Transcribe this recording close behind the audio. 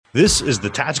This is the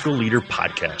Tactical Leader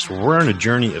Podcast, where we're on a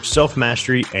journey of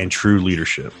self-mastery and true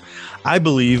leadership. I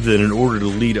believe that in order to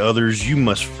lead others, you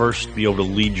must first be able to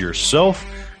lead yourself.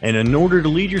 And in order to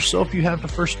lead yourself, you have to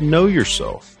first know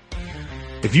yourself.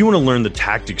 If you want to learn the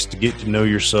tactics to get to know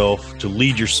yourself, to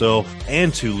lead yourself,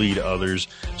 and to lead others,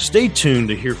 stay tuned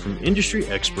to hear from industry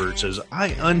experts as I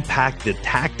unpack the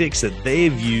tactics that they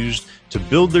have used to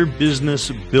build their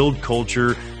business, build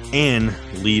culture, and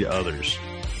lead others.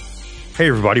 Hey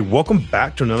everybody, welcome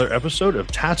back to another episode of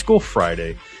Tactical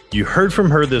Friday. You heard from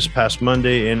her this past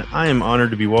Monday, and I am honored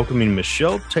to be welcoming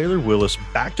Michelle Taylor Willis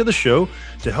back to the show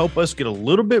to help us get a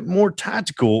little bit more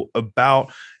tactical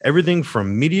about everything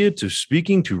from media to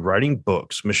speaking to writing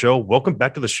books. Michelle, welcome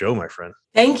back to the show, my friend.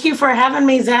 Thank you for having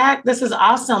me, Zach. This is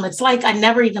awesome. It's like I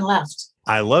never even left.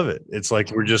 I love it. It's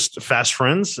like we're just fast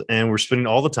friends and we're spending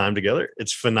all the time together.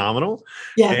 It's phenomenal.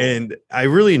 Yes. And I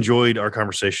really enjoyed our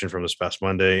conversation from this past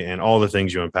Monday and all the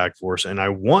things you unpacked for us. And I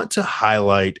want to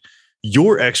highlight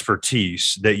your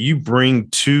expertise that you bring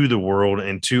to the world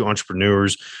and to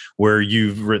entrepreneurs, where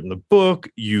you've written the book,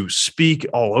 you speak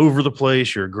all over the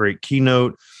place, you're a great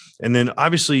keynote. And then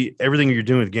obviously everything you're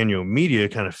doing with Gagnon Media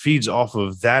kind of feeds off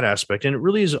of that aspect. And it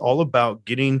really is all about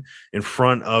getting in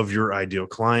front of your ideal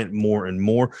client more and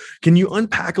more. Can you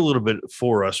unpack a little bit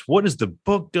for us? What has the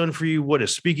book done for you? What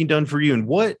has speaking done for you? And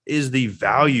what is the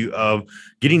value of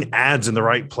getting ads in the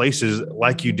right places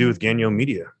like you do with Gagnon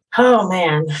Media? Oh,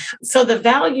 man. So the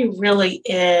value really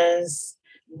is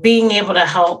being able to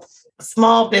help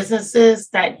small businesses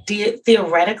that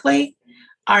theoretically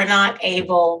are not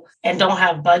able and don't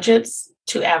have budgets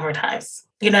to advertise.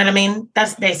 You know what I mean?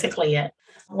 That's basically it.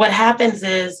 What happens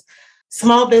is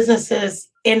small businesses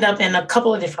end up in a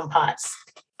couple of different pots.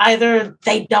 Either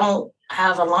they don't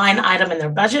have a line item in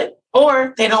their budget,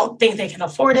 or they don't think they can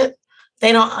afford it.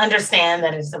 They don't understand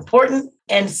that it's important.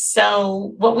 And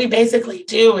so what we basically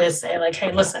do is say, like,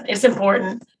 hey, listen, it's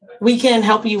important. We can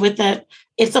help you with it.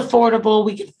 It's affordable.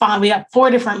 We have 4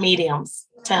 different mediums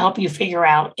to help you figure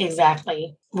out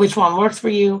exactly which one works for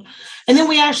you. And then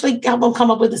we actually help them come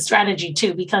up with a strategy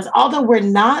too, because although we're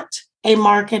not a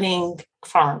marketing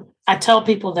firm, I tell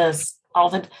people this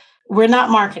we're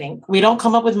not marketing. We don't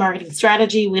come up with marketing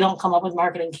strategy. We don't come up with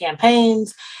marketing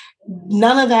campaigns.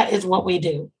 None of that is what we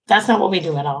do. That's not what we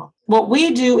do at all. What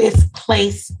we do is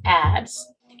place ads,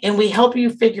 and we help you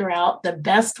figure out the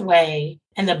best way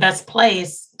and the best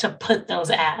place to put those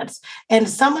ads. And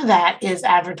some of that is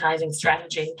advertising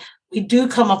strategy. We do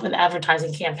come up with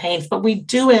advertising campaigns, but we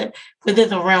do it within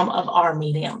the realm of our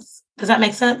mediums. Does that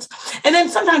make sense? And then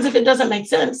sometimes if it doesn't make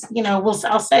sense,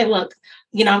 I'll say, look,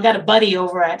 I've got a buddy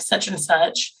over at such and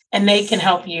such, and they can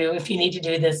help you if you need to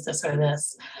do this, this, or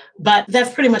this. But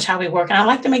that's pretty much how we work. And I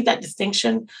like to make that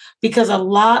distinction because a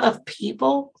lot of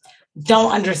people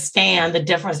don't understand the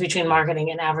difference between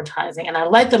marketing and advertising. And I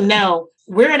let them know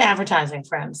we're in advertising,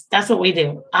 friends. That's what we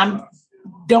do.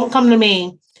 Don't come to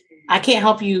me. I can't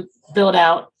help you build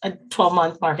out a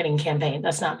 12-month marketing campaign.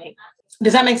 That's not me.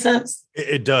 Does that make sense?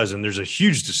 It does. And there's a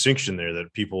huge distinction there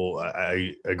that people,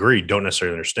 I agree, don't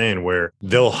necessarily understand, where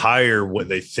they'll hire what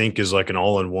they think is like an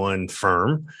all-in-one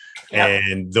firm. Yep.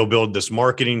 And they'll build this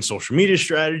marketing social media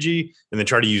strategy and then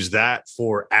try to use that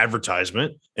for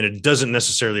advertisement. And it doesn't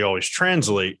necessarily always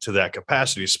translate to that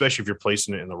capacity, especially if you're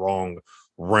placing it in the wrong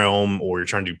realm or you're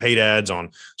trying to do paid ads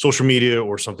on social media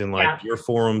or something like your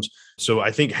forums. So I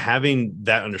think having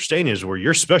that understanding is where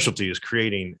your specialty is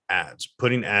creating ads,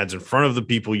 putting ads in front of the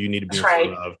people you need to be in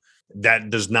front of. That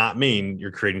does not mean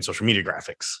you're creating social media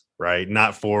graphics, right?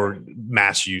 Not for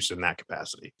mass use in that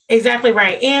capacity. Exactly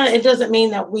right. And it doesn't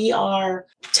mean that we are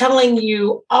telling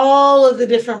you all of the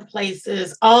different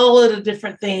places, all of the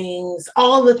different things,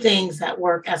 all the things that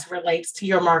work as it relates to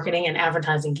your marketing and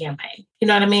advertising campaign. You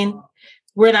know what I mean?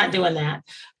 We're not doing that.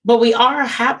 But we are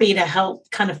happy to help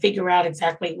kind of figure out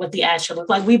exactly what the ads should look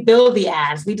like. We build the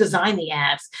ads, we design the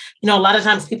ads. A lot of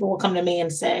times people will come to me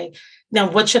and say, now,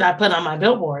 what should I put on my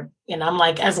billboard? And I'm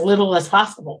like, as little as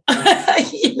possible.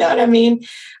 You know what I mean?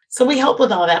 So we help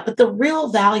with all that. But the real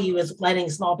value is letting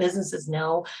small businesses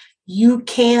know you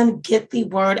can get the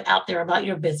word out there about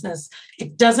your business.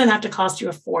 It doesn't have to cost you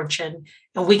a fortune,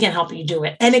 and we can help you do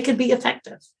it. And it could be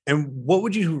effective. And what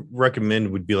would you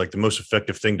recommend would be like the most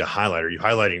effective thing to highlight? Are you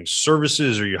highlighting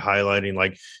services? Are you highlighting,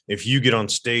 like, if you get on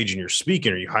stage and you're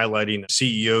speaking, are you highlighting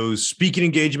CEOs, speaking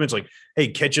engagements? Like, hey,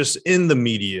 catch us in the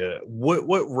media.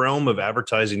 What realm of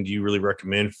advertising do you really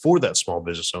recommend for that small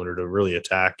business owner to really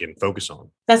attack and focus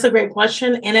on? That's a great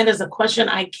question. And it is a question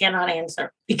I cannot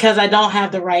answer because I don't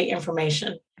have the right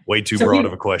information. Way too So broad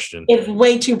of a question. it's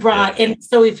way too broad. Yeah. And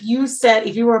so if you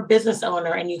were a business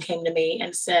owner and you came to me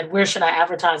and said, where should I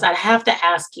advertise? I'd have to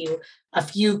ask you a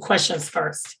few questions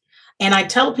first. And I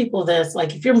tell people this,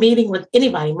 like if you're meeting with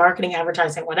anybody, marketing,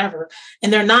 advertising, whatever,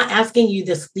 and they're not asking you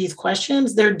these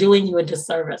questions, they're doing you a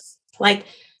disservice. Like,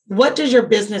 what does your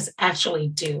business actually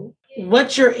do?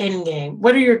 What's your end game?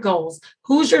 What are your goals?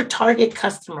 Who's your target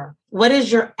customer? What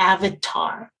is your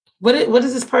avatar? What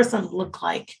does this person look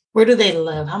like? Where do they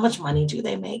live? How much money do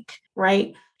they make?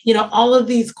 Right? All of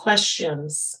these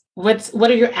questions. What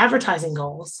are your advertising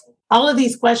goals? All of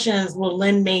these questions will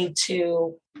lend me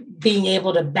to being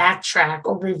able to backtrack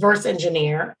or reverse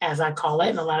engineer, as I call it,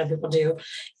 and a lot of people do,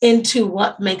 into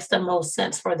what makes the most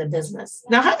sense for the business.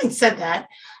 Now, having said that,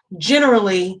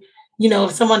 generally,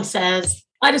 if someone says,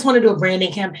 I just want to do a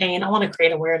branding campaign, I want to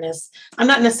create awareness, I'm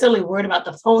not necessarily worried about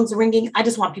the phones ringing. I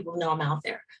just want people to know I'm out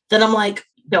there. Then I'm like,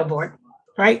 billboard,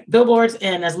 right? Billboards,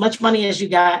 and as much money as you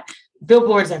got,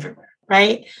 billboards everywhere,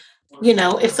 right?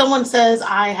 If someone says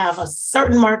I have a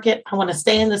certain market, I want to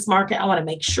stay in this market, I want to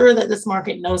make sure that this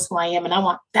market knows who I am, and I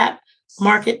want that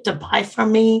market to buy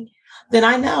from me, then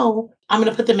I know I'm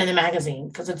going to put them in the magazine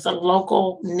because it's a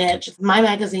local niche. My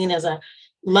magazine is a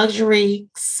luxury,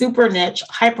 super niche,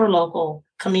 hyper local,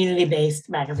 community-based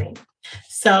magazine.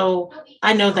 So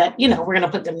I know that, we're going to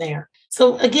put them there.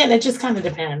 So again, it just kind of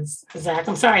depends, Zach.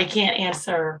 I'm sorry, I can't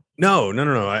answer. No.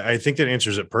 I think that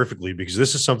answers it perfectly, because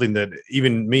this is something that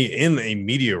even me in a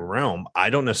media realm, I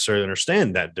don't necessarily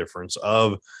understand that difference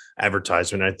of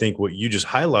advertisement. I think what you just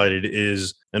highlighted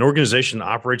is an organization that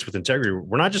operates with integrity.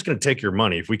 We're not just going to take your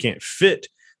money. If we can't fit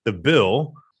the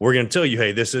bill, we're going to tell you,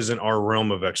 hey, this isn't our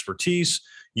realm of expertise.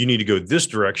 You need to go this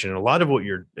direction. And a lot of what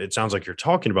it sounds like you're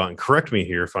talking about, and correct me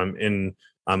here if I'm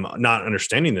not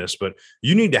understanding this, but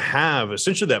you need to have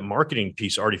essentially that marketing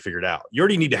piece already figured out. You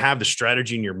already need to have the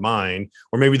strategy in your mind,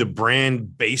 or maybe the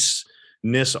brand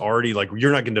baseness already, like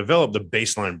you're not going to develop the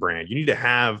baseline brand. You need to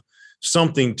have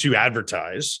something to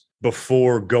advertise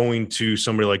before going to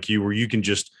somebody like you, where you can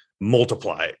just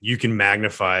multiply it. You can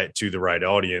magnify it to the right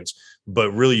audience,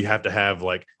 but really you have to have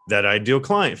like that ideal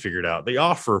client figured out, the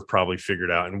offer probably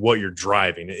figured out, and what you're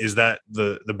driving. Is that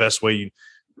the best way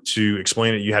to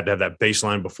explain it? You have to have that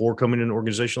baseline before coming in an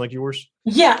organization like yours?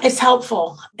 Yeah, it's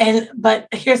helpful. But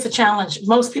here's the challenge.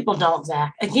 Most people don't,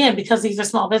 Zach. Again, because these are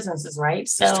small businesses, right?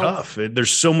 So it's tough.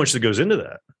 There's so much that goes into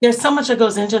that. There's so much that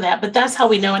goes into that, but that's how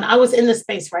we know. And I was in the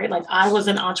space, right? Like I was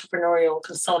an entrepreneurial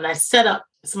consultant. I set up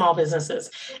small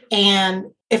businesses. And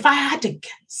if I had to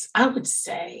guess, I would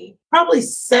say probably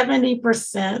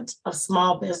 70% of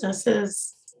small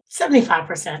businesses,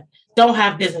 75% don't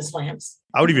have business plans.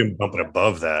 I would even bump it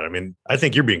above that. I mean, I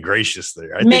think you're being gracious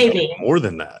there. I Maybe think more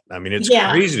than that. I mean, it's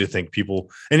crazy to think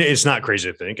people, and it's not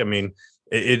crazy to think. I mean,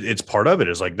 it's part of it.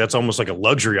 Is like, that's almost like a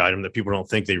luxury item that people don't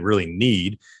think they really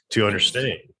need to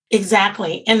understand.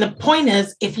 Exactly. And the point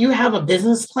is, if you have a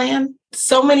business plan,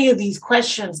 so many of these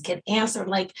questions get answered.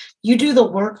 Like you do the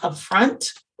work up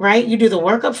front, right? You do the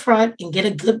work up front and get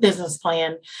a good business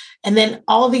plan. And then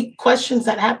all the questions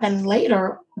that happen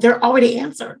later, they're already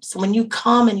answered. So when you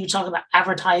come and you talk about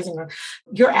advertising, or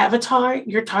your avatar,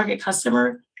 your target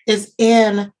customer is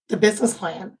in the business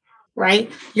plan, right?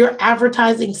 Your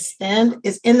advertising spend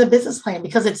is in the business plan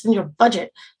because it's in your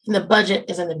budget, and the budget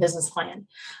is in the business plan.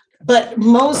 But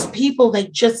most people,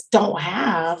 they don't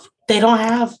have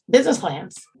business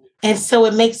plans. And so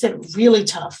it makes it really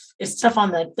tough. It's tough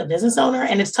on the business owner,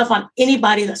 and it's tough on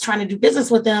anybody that's trying to do business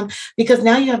with them, because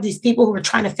now you have these people who are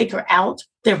trying to figure out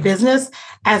their business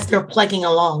as they're plugging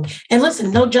along. And listen,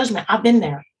 no judgment. I've been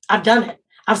there. I've done it.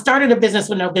 I've started a business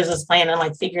with no business plan and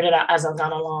like figured it out as I've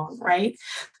gone along, right?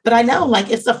 But I know like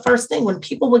it's the first thing when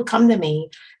people would come to me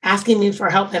asking me for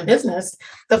help in business,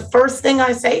 the first thing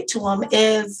I say to them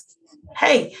is,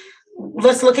 hey,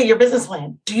 let's look at your business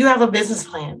plan. Do you have a business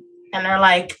plan? And they're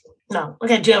like, no.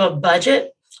 Okay, do you have a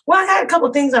budget? Well, I got a couple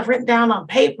of things I've written down on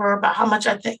paper about how much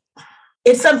I think.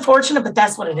 It's unfortunate, but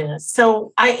that's what it is.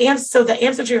 So the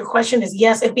answer to your question is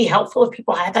yes, it'd be helpful if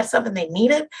people had that stuff and they need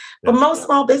it. But most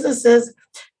small businesses,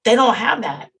 they don't have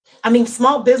that. I mean,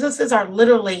 small businesses are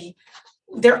literally,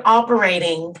 they're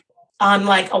operating on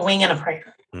like a wing and a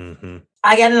prayer. Mm-hmm.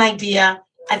 I got an idea.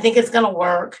 I think it's going to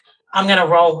work. I'm going to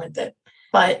roll with it.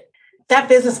 But that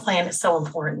business plan is so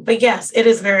important. But yes, it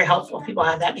is very helpful if people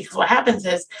have that, because what happens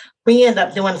is we end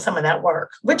up doing some of that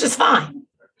work, which is fine.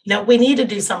 We need to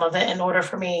do some of it in order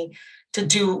for me to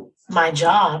do my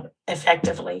job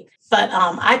effectively. But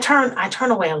I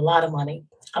turn away a lot of money.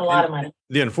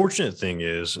 The unfortunate thing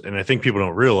is, and I think people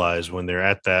don't realize when they're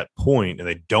at that point and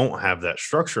they don't have that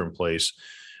structure in place,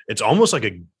 it's almost like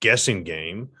a guessing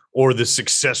game or the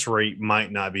success rate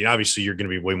might not be. Obviously, you're going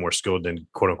to be way more skilled than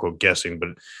quote unquote guessing, but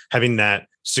having that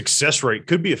success rate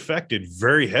could be affected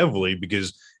very heavily,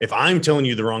 because if I'm telling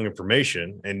you the wrong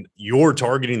information and you're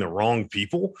targeting the wrong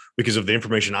people because of the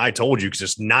information I told you, because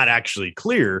it's not actually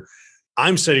clear,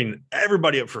 I'm setting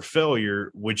everybody up for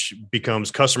failure, which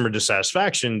becomes customer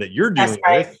dissatisfaction that you're dealing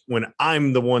with when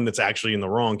I'm the one that's actually in the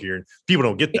wrong here. People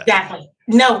don't get that. Exactly.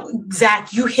 No,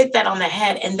 Zach, you hit that on the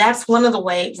head. And that's one of the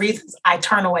reasons I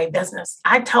turn away business.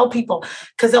 I tell people,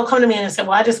 because they'll come to me and say,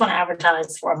 well, I just want to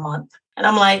advertise for a month. And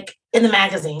I'm like, in the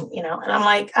magazine, and I'm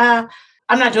like, I'm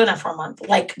not doing that for a month.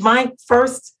 Like, my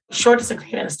first shortest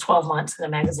agreement is 12 months in the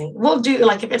magazine. We'll do,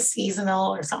 like, if it's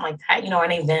seasonal or something like that,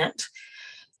 an event.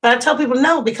 But I tell people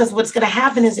no, because what's going to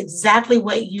happen is exactly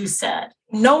what you said.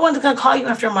 No one's going to call you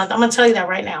after a month. I'm going to tell you that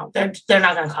right now. They're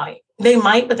not going to call you. They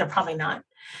might, but they're probably not.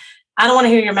 I don't want to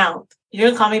hear your mouth. You're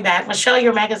going to call me back. Michelle,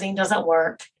 your magazine doesn't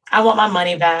work. I want my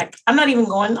money back. I'm not even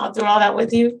going through all that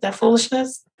with you, that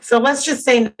foolishness. So let's just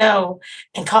say no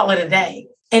and call it a day.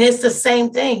 And it's the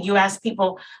same thing. You ask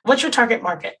people, what's your target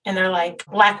market? And they're like,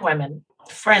 Black women.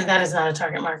 Friend, that is not a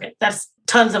target market. That's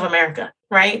tons of America,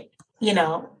 right?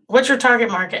 What's your target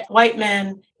market? White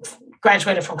men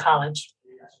graduated from college.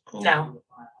 No,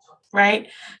 right?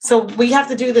 So we have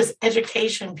to do this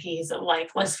education piece of,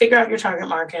 like, let's figure out your target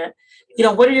market.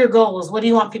 What are your goals? What do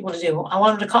you want people to do? I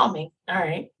want them to call me. All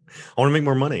right. I want to make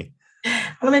more money.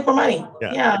 I want to make more money.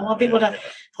 Yeah. I want people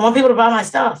to buy my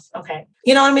stuff. Okay.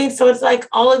 You know what I mean? So it's like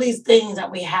all of these things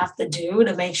that we have to do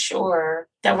to make sure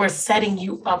that we're setting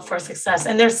you up for success.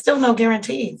 And there's still no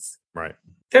guarantees. Right.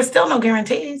 There's still no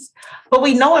guarantees, but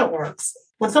we know it works.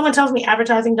 When someone tells me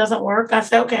advertising doesn't work, I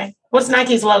say, okay, what's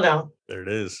Nike's logo? There it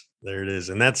is. There it is.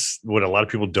 And that's what a lot of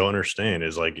people don't understand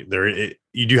is, like,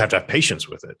 you do have to have patience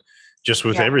with it. Just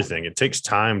with everything, it takes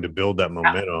time to build that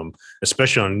momentum,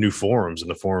 especially on new forums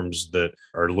and the forums that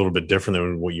are a little bit different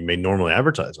than what you may normally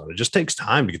advertise on. It just takes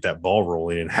time to get that ball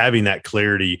rolling, and having that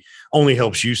clarity only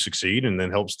helps you succeed and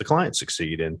then helps the client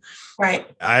succeed. And I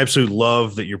absolutely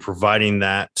love that you're providing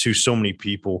that to so many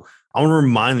people. I want to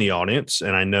remind the audience,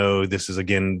 and I know this is,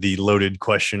 again, the loaded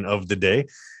question of the day.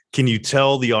 Can you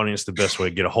tell the audience the best way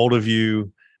to get a hold of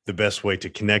you, the best way to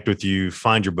connect with you,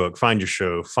 find your book, find your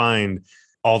show, find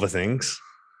all the things?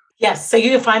 Yes. So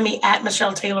you can find me at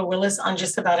Michelle Taylor Willis on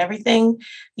just about everything.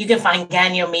 You can find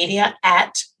Gagno Media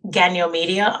at Gagno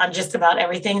Media on just about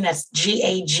everything. That's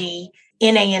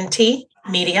GAGNANT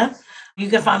Media. You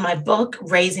can find my book,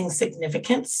 Raising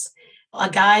Significance, a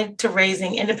guide to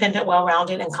raising independent,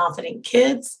 well-rounded, and confident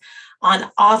kids,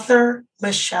 on author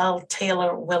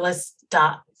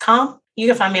MichelleTaylorWillis.com. You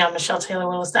can find me on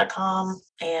MichelleTaylorWillis.com.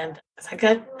 And is that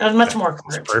good? That was much more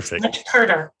curt. Perfect. Much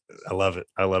curter. I love it.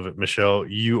 I love it. Michelle,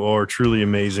 you are truly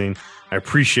amazing. I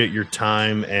appreciate your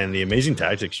time and the amazing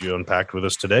tactics you unpacked with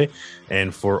us today,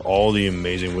 and for all the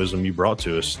amazing wisdom you brought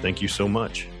to us. Thank you so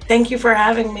much. Thank you for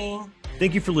having me.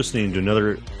 Thank you for listening to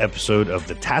another episode of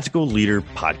the Tactical Leader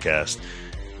Podcast.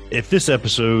 If this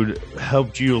episode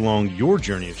helped you along your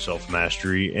journey of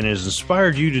self-mastery and has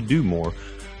inspired you to do more,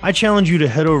 I challenge you to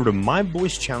head over to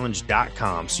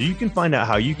myvoicechallenge.com so you can find out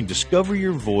how you can discover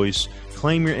your voice,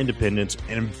 claim your independence,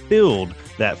 and build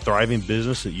that thriving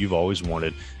business that you've always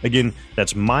wanted. Again,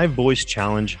 that's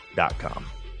myvoicechallenge.com.